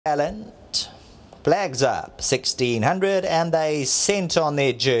Talent. Flags up, 1600, and they sent on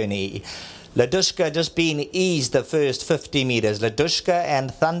their journey. Ladushka just been eased the first 50 metres. Ladushka and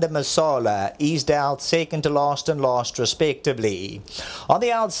Thunder Masala eased out second to last and last respectively. On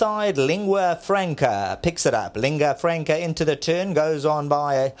the outside, Lingua Franca picks it up. Lingua Franca into the turn, goes on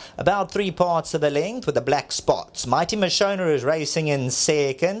by about 3 parts of the length with the black spots. Mighty MASHONA is racing in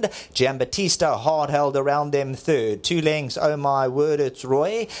second. Giambattista hard held around them third. 2 lengths, oh my word, it's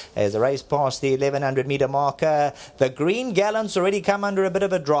Roy. As the race past the 1100 metre marker, the green gallant's already come under a bit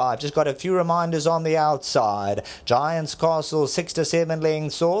of a drive. Just got a few reminders on the outside. Giants Castle 6 to 7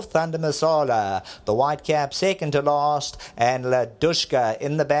 lengths off. Thunder Masala, the white cap second to last, and Ladushka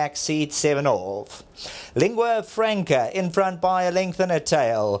in the back seat 7 off. Lingua Franca in front by a length and a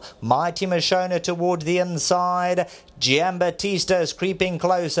tail. Mighty MASHONA toward the inside. Giambattista is creeping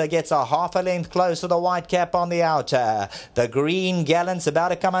closer, gets a half a length close to the white cap on the outer. The green gallant's about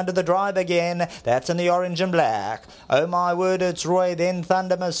to come under the drive again. That's in the orange and black. Oh my word, it's Roy, then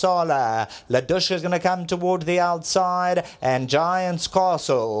Thunder Masala. Ladushka's going to come toward the outside, and Giants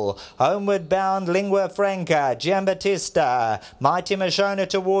Castle. Homeward bound Lingua Franca, Giambattista. Mighty MASHONA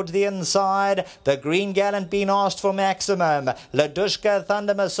toward the inside. The green gallant being asked for maximum. Ladushka,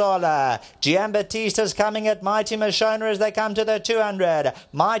 Thunder Masala. Giambattista's coming at Mighty MASHONA as they come to the 200.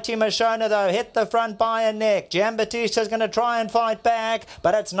 Mighty MASHONA though hit the front by a neck. Giambattista's going to try and fight back,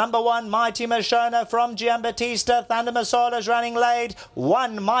 but it's number 1 Mighty MASHONA from Giambattista. Thunder Masala's running late.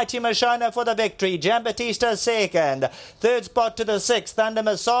 1 Mighty MASHONA for the victory. Giambattista second. Third spot to the 6th Thunder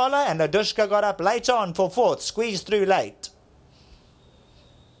Masala, and Ladushka got up late on for 4th. Squeezed through late.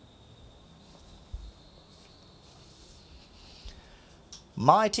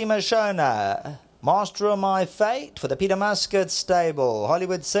 Mighty MASHONA, Master of My Fate for the Peter Muscat stable.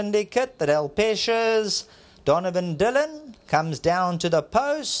 Hollywood Syndicate, the Del Peshers. Donovan Dillon comes down to the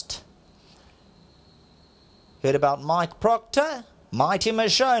post. Heard about Mike Proctor. Mighty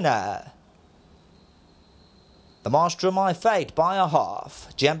MASHONA, the Master of My Fate by a half.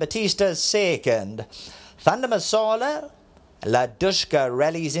 Giambattista second. Thunder Masala. Ladushka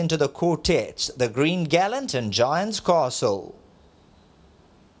rallies into the quartets. The Green Gallant and Giants Castle.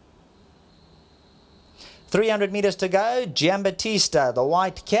 300 metres to go. Giambattista, the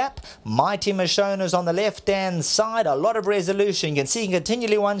white cap. Mighty MASHONA's on the left-hand side. A lot of resolution. You can see he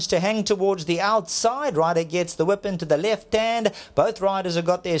continually wants to hang towards the outside. Rider gets the whip into the left hand. Both riders have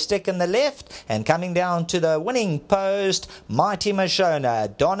got their stick in the left. And coming down to the winning post, Mighty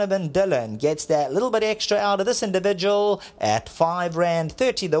MASHONA. Donovan Dillon gets that little bit extra out of this individual at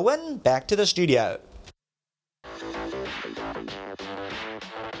R5.30 the win. Back to the studio.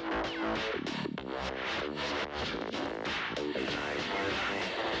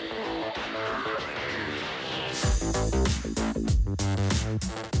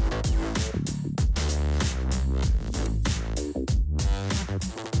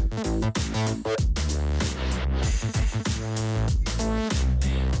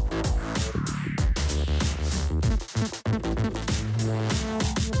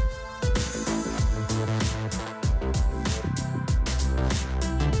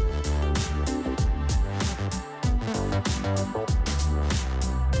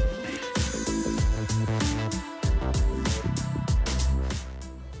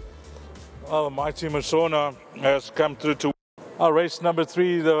 Well, Mighty MASHONA has come through to race number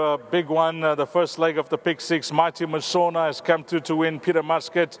 3, the big one, the first leg of the pick 6. Mighty MASHONA has come through to win. Peter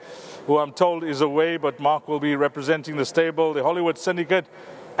Muscat, who I'm told is away, but Mark will be representing the stable. The Hollywood Syndicate,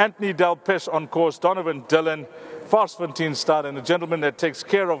 Anthony Del Pesh on course, Donovan Dillon, Fast 15 start, and the gentleman that takes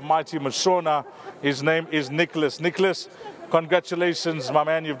care of Mighty MASHONA, his name is Nicholas. Nicholas, congratulations, my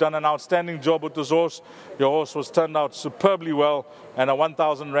man. You've done an outstanding job with this horse. Your horse was turned out superbly well, and a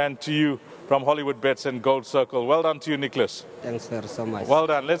 1,000 Rand to you from Hollywoodbets and Gold Circle. Well done to you, Nicholas. Thanks, sir, so much. Well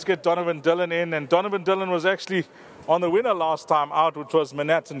done. Let's get Donovan Dillon in. And Donovan Dillon was actually on the winner last time out, which was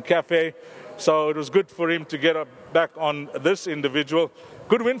Manhattan Cafe. So it was good for him to get back on this individual.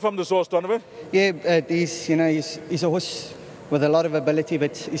 Good win from this horse, Donovan. Yeah, he's a horse with a lot of ability,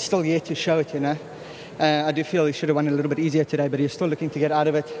 but he's still yet to show it, I do feel he should have won a little bit easier today, but he's still looking to get out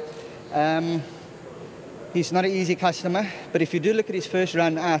of it. He's not an easy customer, but if you do look at his first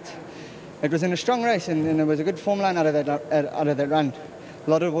run out, it was in a strong race, and it was a good form line out of that run. A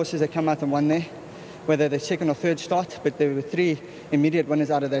lot of horses that come out and won there, whether the second or third start, but there were 3 immediate winners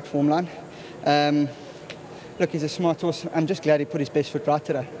out of that form line. Look, he's a smart horse. I'm just glad he put his best foot right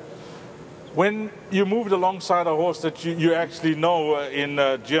today. When you moved alongside a horse that you actually know in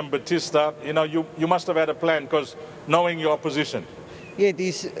Giambattista, you must have had a plan, because knowing your opposition. Yeah,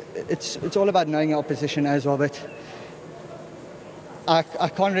 it's all about knowing your opposition as well, but I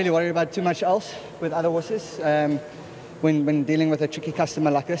can't really worry about too much else with other horses when dealing with a tricky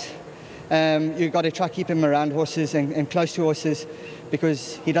customer like this. You've got to try to keep him around horses and close to horses,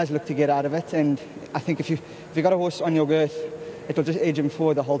 because he does look to get out of it. And I think if you've got a horse on your girth, it'll just edge him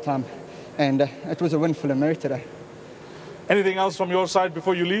forward the whole time. And it was a win full of merit today. Anything else from your side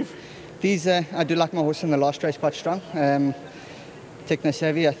before you leave? I do like my horse in the last race quite strong. Techno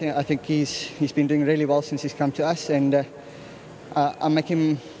Savvy, I think he's been doing really well since he's come to us, and I make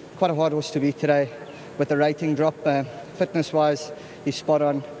him quite a hard horse to beat today with the rating drop. Fitness-wise, he's spot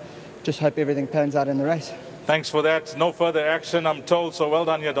on. Just hope everything pans out in the race. Thanks for that. No further action, I'm told, so well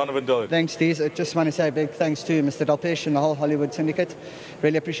done here, Donovan Dillard. Thanks, Dees. I just want to say a big thanks to Mr. Dalpesh and the whole Hollywood syndicate.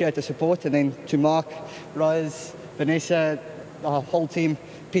 Really appreciate the support. And then to Mark, Rose, Vanessa, the whole team,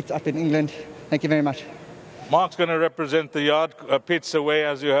 Pete up in England. Thank you very much. Mark's going to represent the yard. Pete's away,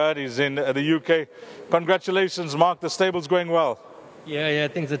 as you heard. He's in the UK. Congratulations, Mark. The stable's going well. Yeah,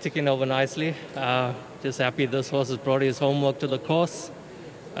 things are ticking over nicely. Just happy this horse has brought his homework to the course.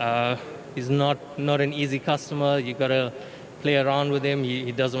 He's not an easy customer. You got to play around with him.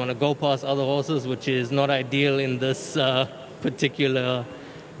 He doesn't want to go past other horses, which is not ideal in this particular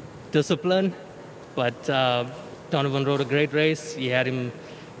discipline. But Donovan rode a great race. He had him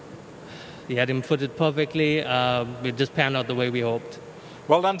footed perfectly. It just panned out the way we hoped.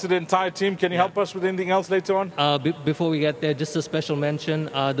 Well done to the entire team. Can you help us with anything else later on? Before we get there, just a special mention.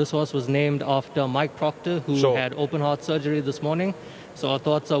 This horse was named after Mike Proctor, who had open heart surgery this morning. So our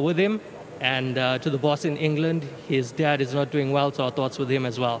thoughts are with him. And to the boss in England, his dad is not doing well, so our thoughts with him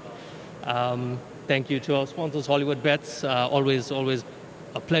as well. Thank you to our sponsors, Hollywoodbets. Always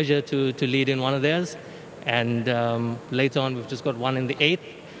a pleasure to lead in one of theirs. And later on, we've just got one in the 8th.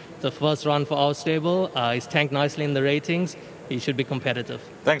 The first run for our stable. He's tanked nicely in the ratings. He should be competitive.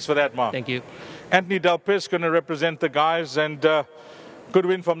 Thanks for that, Mark. Thank you. Anthony Dalpesh going to represent the guys, and good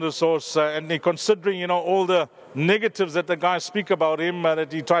win from this horse. Anthony, considering all the negatives that the guys speak about him,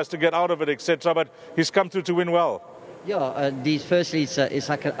 that he tries to get out of it, etc., but he's come through to win well. Yeah, firstly, it's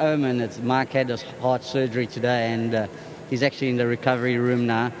like an omen. Mark had his heart surgery today, and he's actually in the recovery room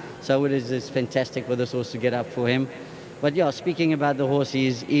now. So it is fantastic for this horse to get up for him. But yeah, speaking about the horse,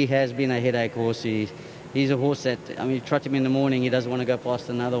 he has been a headache horse. He's a horse that, you trot him in the morning, he doesn't want to go past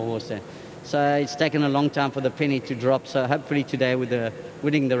another horse. So it's taken a long time for the penny to drop. So hopefully today, with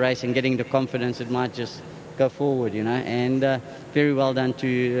winning the race and getting the confidence, it might just go forward, And very well done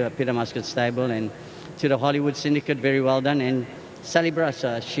to Peter Muscat's stable, and to the Hollywood syndicate, very well done. And Sally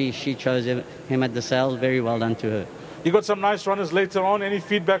Brasser, she chose him at the sales. Very well done to her. You got some nice runners later on. Any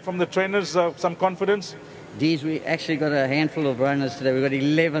feedback from the trainers? Some confidence? Dees, we actually got a handful of runners today. We've got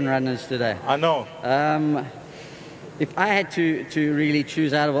 11 runners today. I know. If I had to really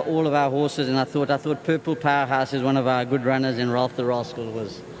choose out of all of our horses, and I thought Purple Powerhouse is one of our good runners, and Ralph the Rascal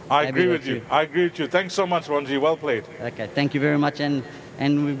was. I agree with you. Thanks so much, Ronji. Well played. Okay, thank you very much. And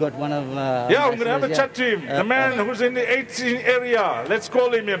we've got one of... yeah, I'm going to have a chat to him. The man who's in the 18 area. Let's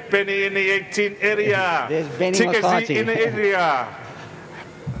call him a Benny in the 18 area. There's Benny McCarthy in the area.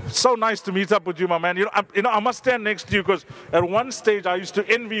 So nice to meet up with you, my man. I must stand next to you, because at one stage I used to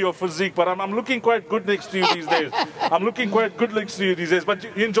envy your physique, but I'm looking quite good next to you these days. But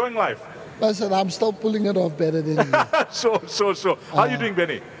you're enjoying life. Listen, I'm still pulling it off better than you. Sure. How are you doing,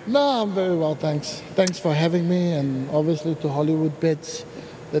 Benny? No, I'm very well, thanks. Thanks for having me, and obviously to Hollywoodbets,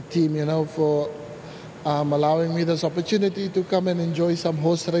 the team, for allowing me this opportunity to come and enjoy some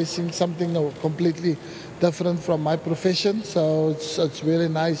horse racing, something completely different from my profession. So it's really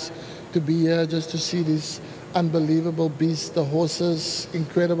nice to be here just to see these unbelievable beasts, the horses,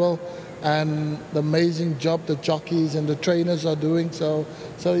 incredible, and the amazing job the jockeys and the trainers are doing. So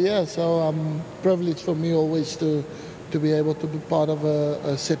privileged for me always to be able to be part of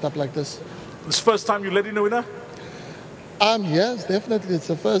a setup like this. This first time you led in a winner? Yes, definitely. It's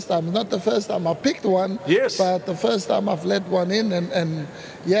the first time. Not the first time I picked one, yes, but the first time I've led one in, and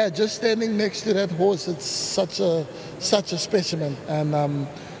yeah, just standing next to that horse, it's such a specimen. And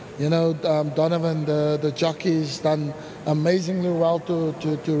Donovan, the jockey's done amazingly well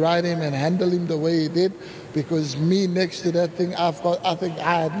to ride him and handle him the way he did, because me next to that thing, I think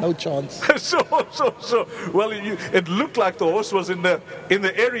I had no chance. So. Well, it looked like the horse was in the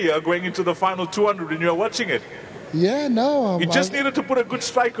area going into the final 200 when you were watching it. Yeah, no. You just needed to put a good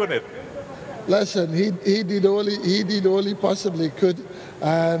strike on it. Listen, he did all he possibly could.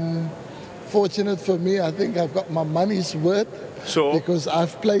 Fortunate for me, I think I've got my money's worth. Sure. Because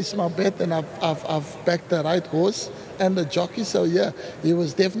I've placed my bet and I've backed the right horse and the jockey. So yeah, he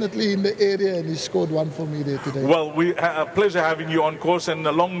was definitely in the area and he scored one for me there today. Well, we a pleasure having you on course, and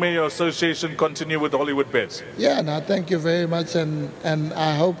long may your association continue with Hollywoodbets. Yeah, no, thank you very much, and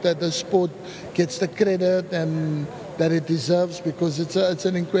I hope that the sport gets the credit and that it deserves, because it's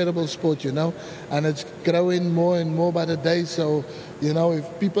an incredible sport, you know, and it's growing more and more by the day. So, you know,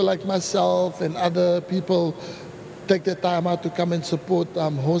 if people like myself and other people take the time out to come and support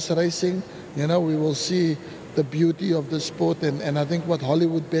horse racing, you know, we will see the beauty of the sport, and I think what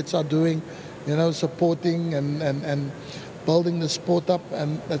Hollywoodbets are doing, you know, supporting and building the sport up,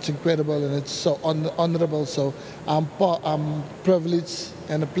 and that's incredible, and it's so honorable. So I'm privileged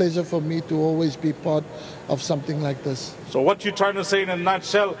and a pleasure for me to always be part of something like this. So what you're trying to say in a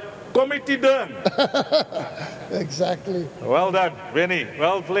nutshell, committee done. Exactly. Well done, Vinny.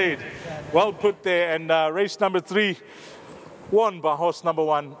 Well played. Well put there. And race number 3 won by horse number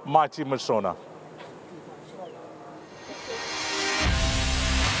 1, Mighty MASHONA.